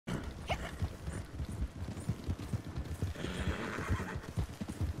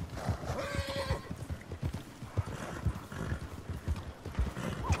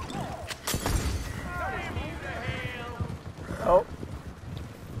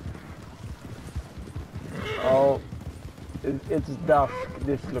It's dusk.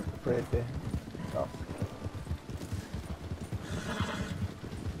 This looks pretty dusk.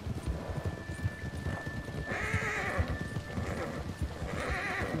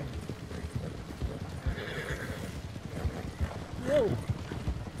 Whoa.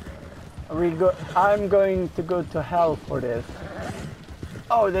 I'm going to go to hell for this.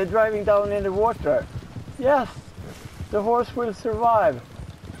 Oh, they're driving down in the water. Yes, the horse will survive.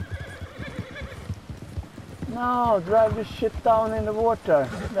 No, drive the shit down in the water.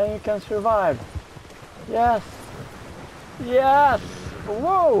 Then you can survive. Yes. Yes.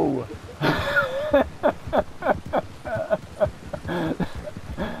 Whoa.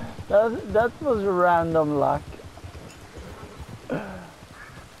 that was random luck.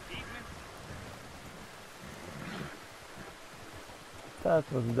 That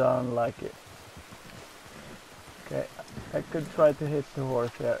was done like it. Okay, I could try to hit the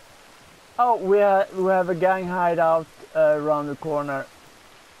horse here. Oh, we have a gang hideout around the corner.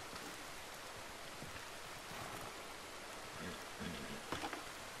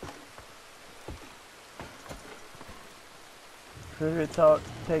 Should we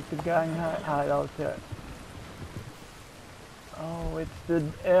take the gang hideout here? Oh, it's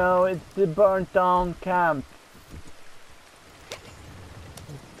the burnt down camp.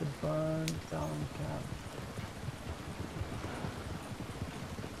 It's the burnt down camp.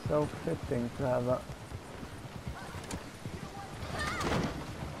 So fitting to have a...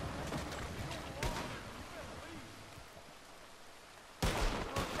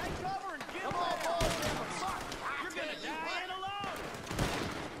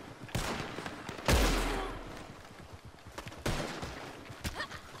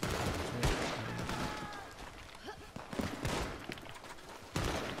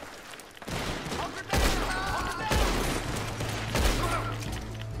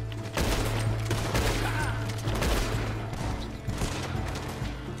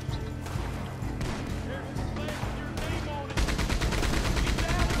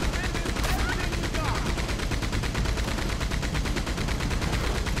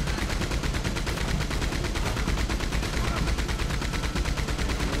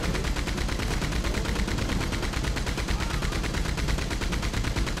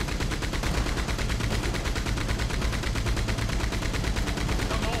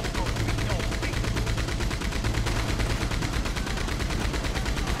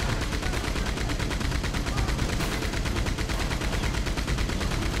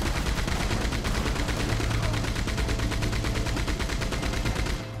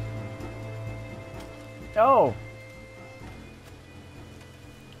 Oh!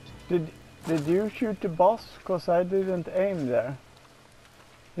 Did you shoot the boss? Cause I didn't aim there.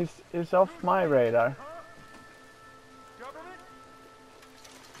 It's off my radar.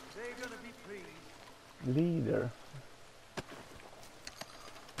 Leader,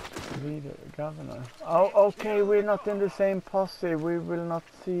 governor. Oh, okay, we're not in the same posse. We will not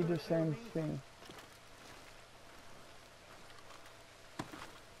see the same thing.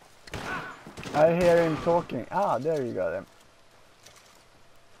 I hear him talking. Ah, there you got him.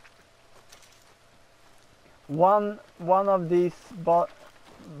 One of these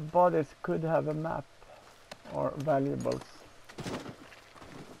bodies could have a map or valuables.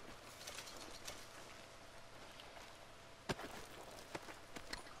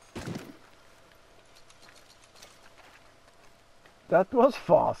 That was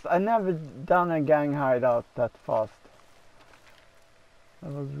fast. I never done a gang hideout that fast. I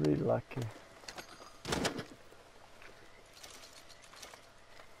was really lucky.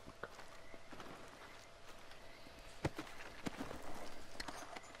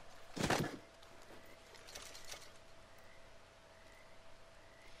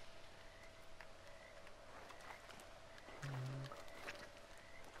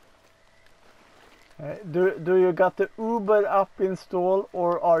 Do you got the Uber app installed,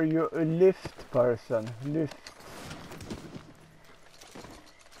 or are you a Lyft person? Lyft.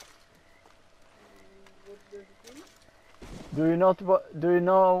 Do you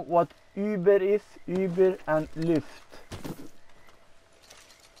know what Uber is? Uber and Lyft.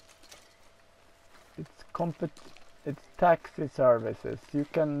 It's taxi services. You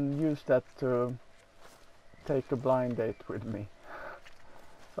can use that to take a blind date with me.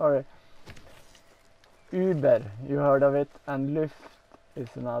 Sorry. Uber, you heard of it, and Lyft is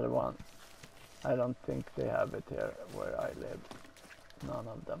another one. I don't think they have it here where I live. None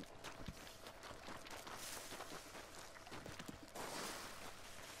of them.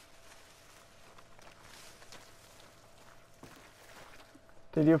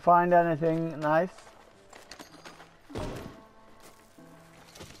 Did you find anything nice?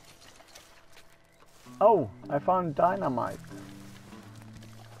 Oh, I found dynamite.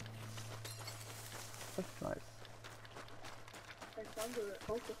 That's nice. I found the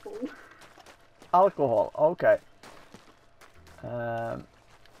alcohol. Alcohol, okay.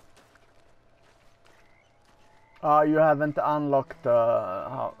 You haven't unlocked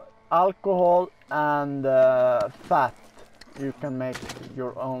alcohol and fat. You can make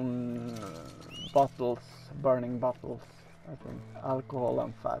your own bottles, burning bottles. I think alcohol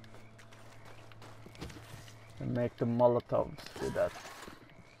and fat. And make the Molotovs with that.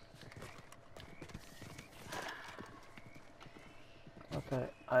 Okay,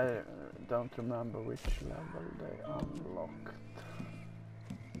 I don't remember which level they unlocked.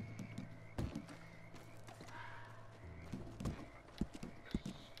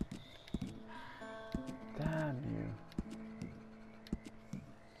 Damn you.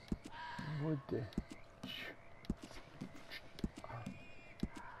 Woody.